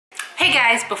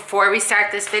Hey guys, before we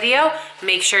start this video,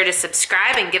 make sure to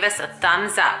subscribe and give us a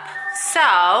thumbs up.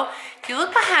 So, if you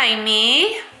look behind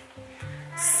me,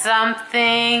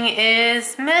 something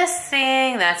is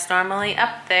missing that's normally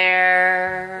up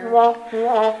there.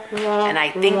 And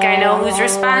I think I know who's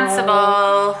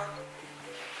responsible.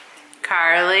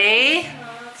 Carly?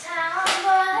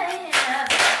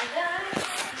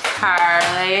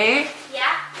 Carly?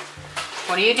 Yeah?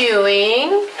 What are you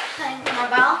doing? Playing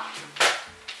doorbell.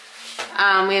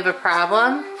 We have a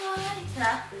problem.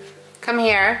 Yeah. Come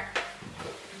here.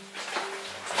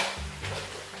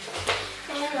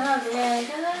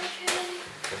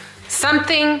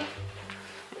 Something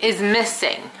is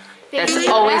missing. That's Baby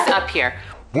always Yoda? up here.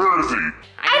 Where is he?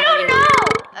 I don't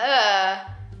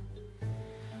know!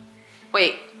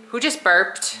 Wait, who just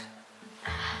burped?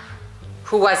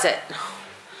 Who was it?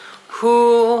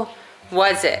 Who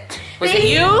was it? Was it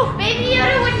you? Baby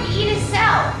Yoda wouldn't eat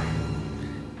himself.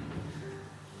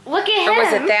 Look at him. Or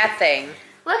was it that thing?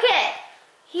 Look at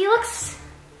he looks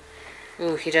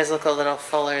Ooh, he does look a little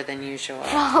fuller than usual.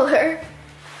 fuller.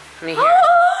 Let me hear.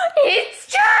 It's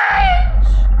strange!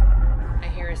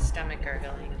 I hear his stomach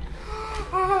gurgling.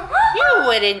 You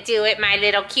wouldn't do it, my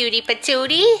little cutie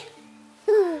patootie.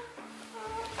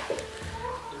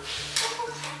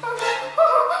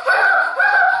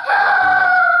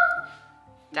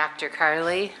 Dr.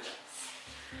 Carly,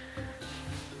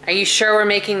 are you sure we're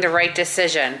making the right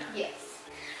decision? Yes.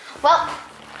 Well,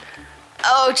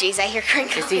 oh geez, I hear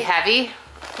crinkling. Is he heavy?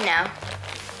 No.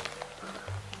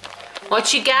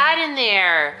 What you got in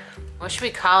there? What should we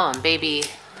call him? Baby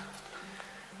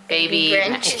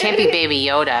Grinch. It can't be Baby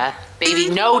Yoda.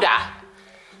 Baby Noda.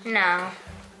 No.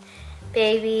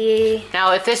 Baby.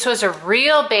 Now, if this was a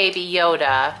real Baby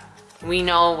Yoda, we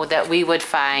know that we would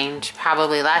find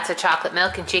probably lots of chocolate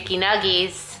milk and chicky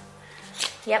nuggies.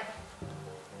 Yep.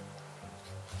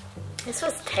 This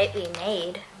was tightly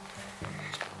made.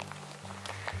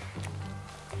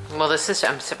 Well,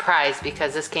 I'm surprised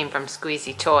because this came from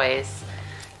Sqeazy Toys,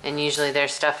 and usually their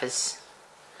stuff is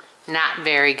not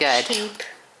very good. Cheap.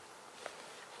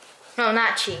 No,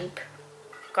 not cheap.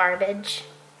 Garbage.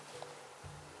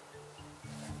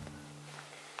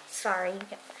 Sorry.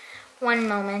 1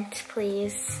 moment,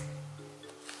 please.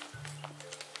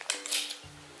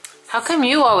 How come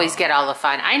you always get all the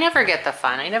fun? I never get the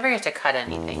fun. I never get to cut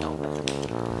anything open.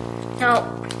 No,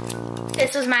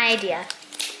 this was my idea.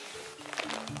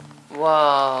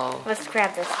 Whoa. Let's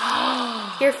grab this.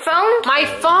 Your phone? My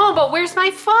phone, but where's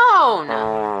my phone?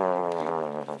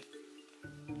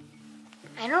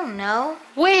 I don't know.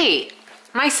 Wait,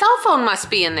 my cell phone must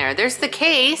be in there. There's the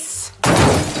case.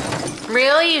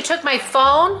 Really? You took my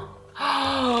phone?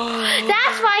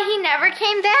 That's why he never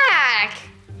came back.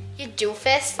 You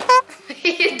doofus.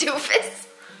 You doofus.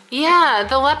 Yeah,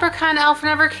 the leprechaun elf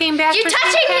never came back. You're for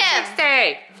touching St. him. Patrick's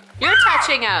Day. You're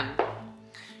touching him.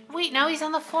 Wait, now he's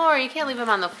on the floor. You can't leave him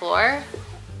on the floor.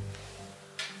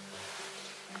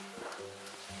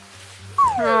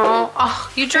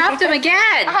 Oh, you dropped him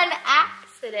again. On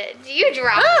accident. You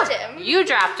dropped him. You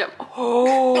dropped him.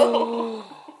 Oh,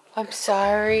 I'm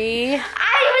sorry.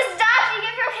 I was dodging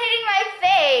it from hitting my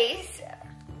face.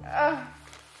 Ugh.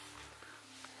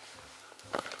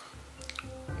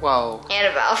 Whoa.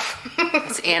 Annabelle.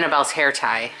 It's Annabelle's hair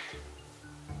tie.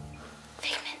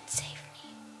 Figment, save me.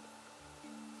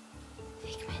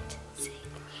 Figment, save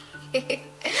me.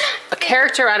 A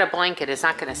character on a blanket is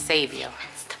not going to save you.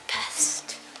 Figment's the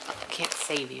best. Can't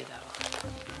save you though.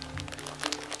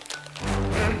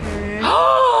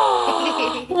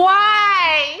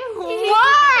 Why?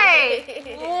 Why?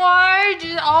 Why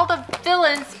did all the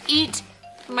villains eat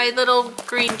my little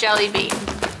green jelly bean?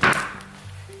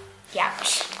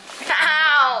 Ouch.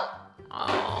 Ow.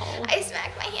 Oh. I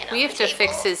smacked my hand on We have to the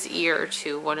fix table. his ear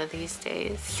too one of these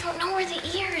days. You don't know where the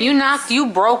ear is. You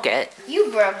broke it. You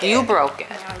broke it. You broke it.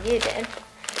 No, you did.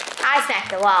 I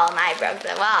smacked the wall and I broke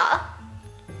the wall.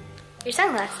 Your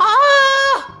sunglasses.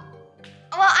 Ah!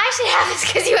 Well, I should have this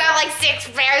because you have like 6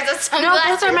 pairs of No,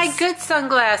 sunglasses. those are my good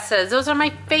sunglasses. Those are my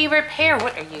favorite pair.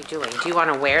 What are you doing? Do you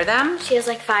want to wear them? She has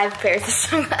like 5 pairs of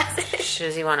sunglasses.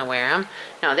 Does he want to wear them?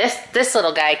 No, this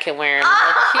little guy can wear them.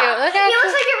 Oh, Cute. Look how he looks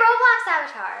cute. like your Roblox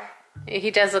avatar.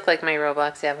 He does look like my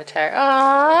Roblox avatar.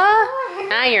 Aww.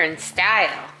 Now you're in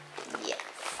style. Yes.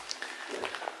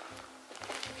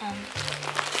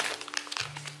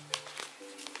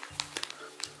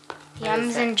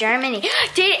 Yums in Germany.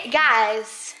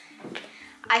 Guys,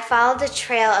 I followed the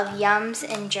trail of Yums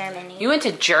in Germany. You went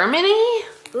to Germany?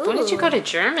 Ooh. When did you go to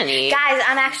Germany? Guys,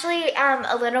 I'm actually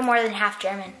a little more than half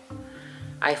German.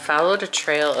 I followed a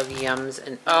trail of Yums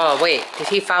and... Oh, wait. Did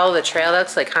he follow the trail?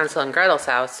 That's like Hansel and Gretel's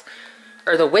house.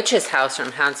 Or the witch's house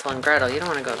from Hansel and Gretel. You don't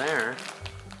want to go there.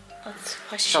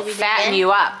 What She'll fatten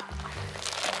you up.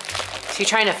 Is he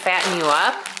trying to fatten you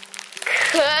up?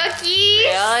 Cookies?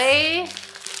 Really?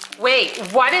 Wait,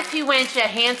 what if he went to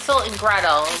Hansel and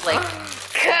Gretel? Like,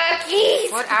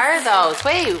 cookies! what are those?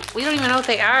 Wait, we don't even know what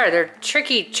they are. They're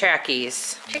tricky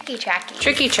trackies. Tricky trackies.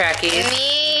 Tricky trackies.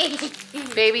 Me.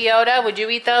 Baby Yoda, would you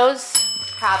eat those?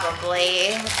 Probably.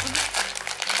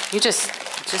 You just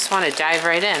want to dive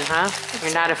right in, huh?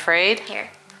 You're not afraid? Here.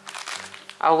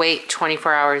 I'll wait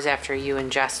 24 hours after you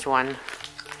ingest one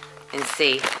and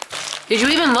see. Did you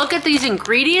even look at these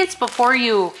ingredients before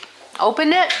you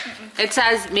opened it? It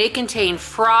says may contain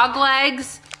frog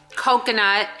legs,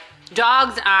 coconut,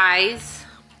 dog's eyes.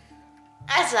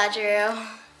 That's not true.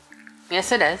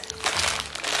 Yes, it is.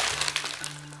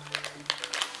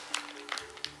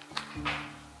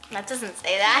 That doesn't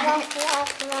say that.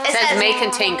 It says may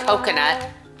contain coconut.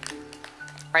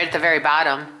 Right at the very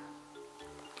bottom.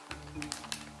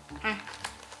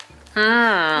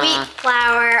 Wheat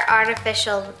flour,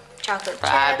 artificial chocolate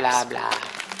Blah, chips. blah, blah.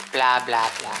 Blah, blah,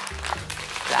 blah.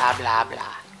 Blah, blah,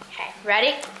 blah. Okay,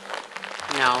 ready?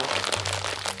 No.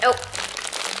 Oh.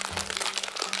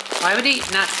 Why would he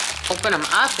not open them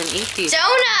up and eat these?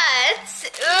 Donuts!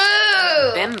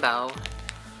 Ooh! Bimbo.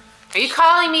 Are you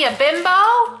calling me a bimbo?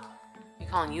 Are you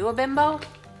calling you a bimbo?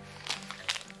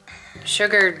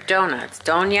 Sugar donuts.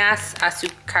 Doñas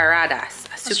azucaradas.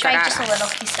 Let's try just a little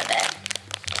piece of it.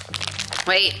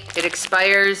 Wait, it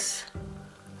expires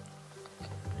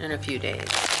in a few days.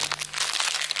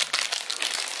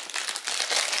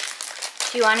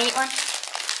 Do you want to eat one?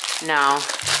 No,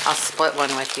 I'll split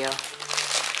one with you.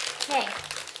 Okay.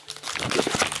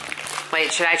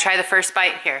 Wait, should I try the first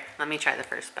bite? Here, let me try the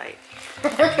first bite.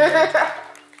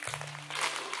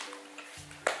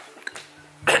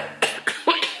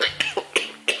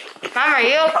 Mom, are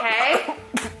you okay?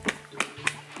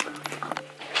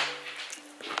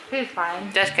 He's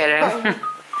fine. Just kidding.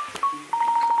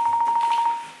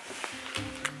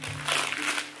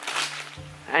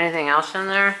 Anything else in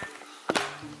there?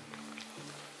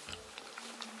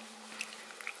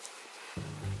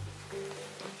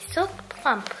 So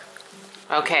plump.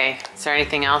 Okay, is there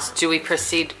anything else? Do we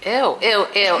proceed? Ew, ew,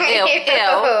 ew, ew,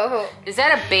 ew. Is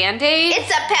that a Band-Aid? It's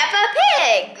a Peppa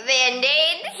Pig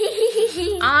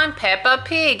Band-Aid. On Peppa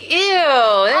Pig. Ew,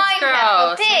 that's I'm gross.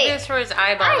 Peppa Pig. Maybe it's for his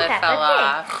eyeball I'm that Peppa fell Pig.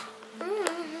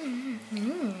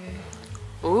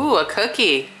 off. Ooh, a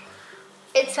cookie.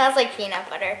 It smells like peanut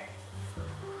butter.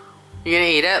 You gonna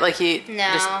eat it? Like you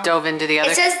No. just dove into the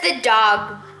other? It says the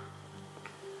dog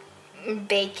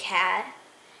big cat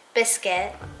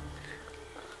biscuit.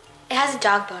 It has a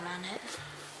dog bone on it.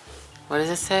 What does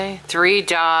it say? 3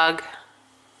 dog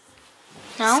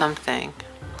No? something.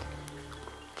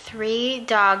 3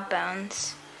 dog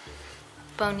bones.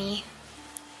 Bony.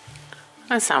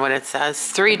 That's not what it says.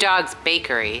 3 Dogs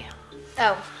Bakery.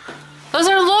 Oh. Those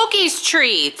are Loki's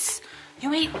treats.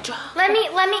 You ate dog. Let me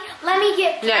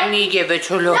get. Let me give it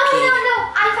to Loki. No.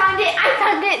 I found it.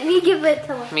 Let me give it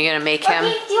to him. You gonna make him?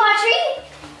 Loki, do you want a treat?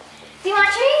 Do you want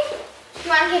a treat? Do you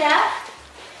want to get up?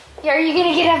 Are you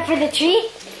gonna get up for the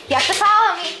treat? You have to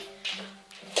follow me.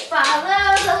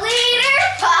 Follow the leader.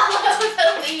 Follow the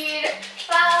leader.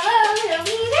 Follow the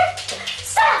leader.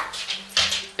 Stop.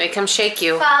 Make him shake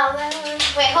you. Follow.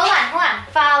 Wait, hold on.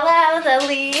 Follow the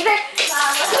leader.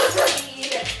 Follow the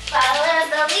leader. Follow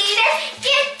the leader.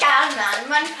 Get down on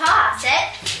one paw. Sit.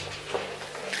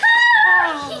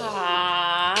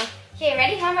 Aww. Okay,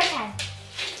 ready? One more time.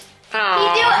 Aww.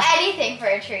 He'd do anything for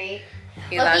a treat.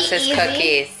 He Look, loves his easy.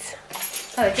 cookies.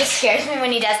 Oh, it just scares me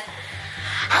when he does.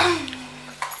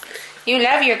 You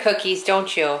love your cookies,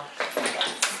 don't you?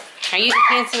 Are you the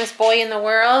handsomest boy in the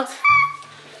world?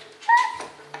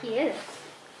 He is.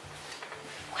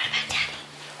 What about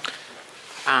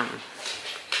Daddy?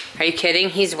 Are you kidding?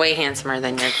 He's way handsomer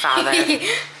than your father.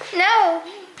 No.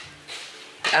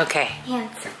 Okay,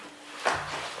 Handsome.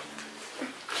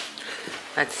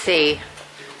 let's see.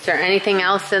 Is there anything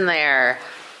else in there?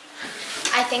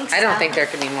 I think so. I don't think there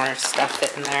could be more stuff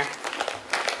in there.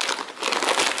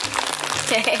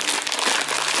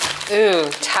 Ooh,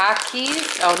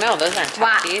 Takis. Oh no, those aren't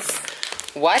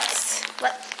Takis. What's?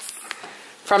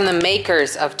 From the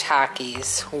makers of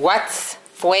Takis. What's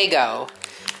Fuego?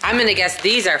 I'm gonna guess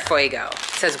these are Fuego. It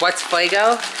says what's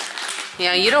Fuego?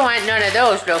 Yeah, you don't want none of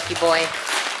those, Loki boy.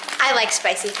 I like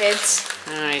spicy foods.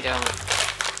 I don't.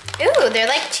 Ooh, they're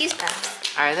like cheese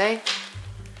puffs. Are they?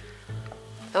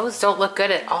 Those don't look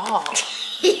good at all.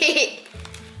 Should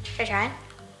I try?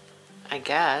 I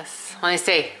guess. Let me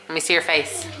see. Let me see your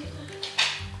face.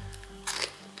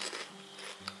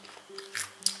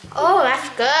 Oh, that's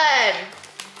good.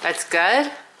 That's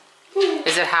good?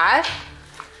 Is it hot?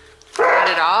 Not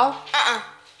at all?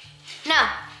 No.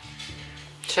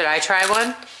 Should I try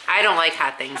one? I don't like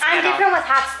hot things I'm at all. different with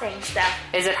hot things,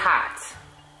 though. Is it hot?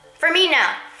 For me,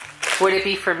 no. Would it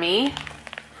be for me?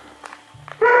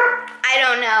 I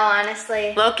don't know,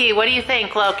 honestly. Loki, what do you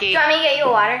think, Loki? Do you want me to get you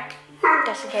a water?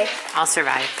 Just in case. I'll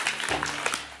survive.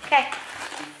 Okay.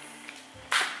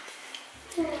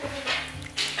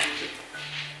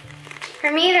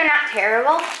 For me, they're not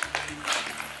terrible.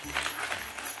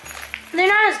 They're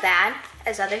not as bad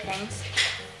as other things.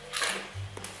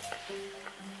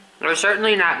 They're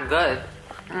certainly not good.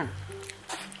 Mm.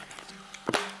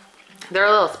 They're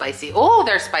a little spicy. Oh,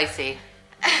 they're spicy.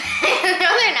 No,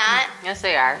 they're not. Yes,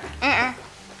 they are.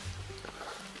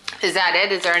 Is that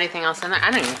it? Is there anything else in there?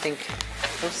 I don't even think.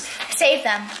 Oops. Save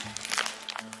them.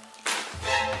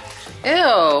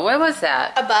 Ew, what was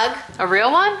that? A bug. A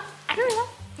real one? I don't know.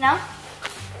 No?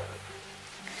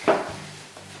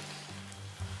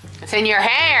 It's in your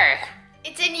hair.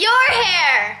 It's in your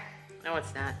hair. No,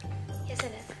 it's not. Yes,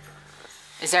 it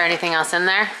is. Is there anything else in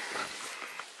there?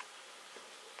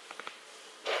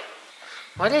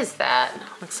 What is that?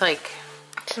 Looks like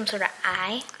some sort of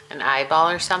eye. An eyeball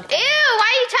or something. Ew, why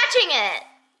are you touching it?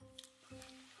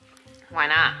 Why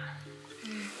not?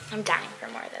 I'm dying for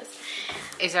more of those.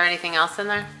 Is there anything else in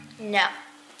there? No.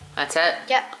 That's it?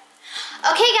 Yep.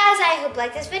 Okay, guys, I hope you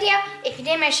liked this video. If you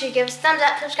did, make sure you give us a thumbs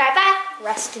up, subscribe back.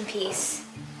 Rest in peace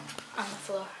on the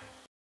floor.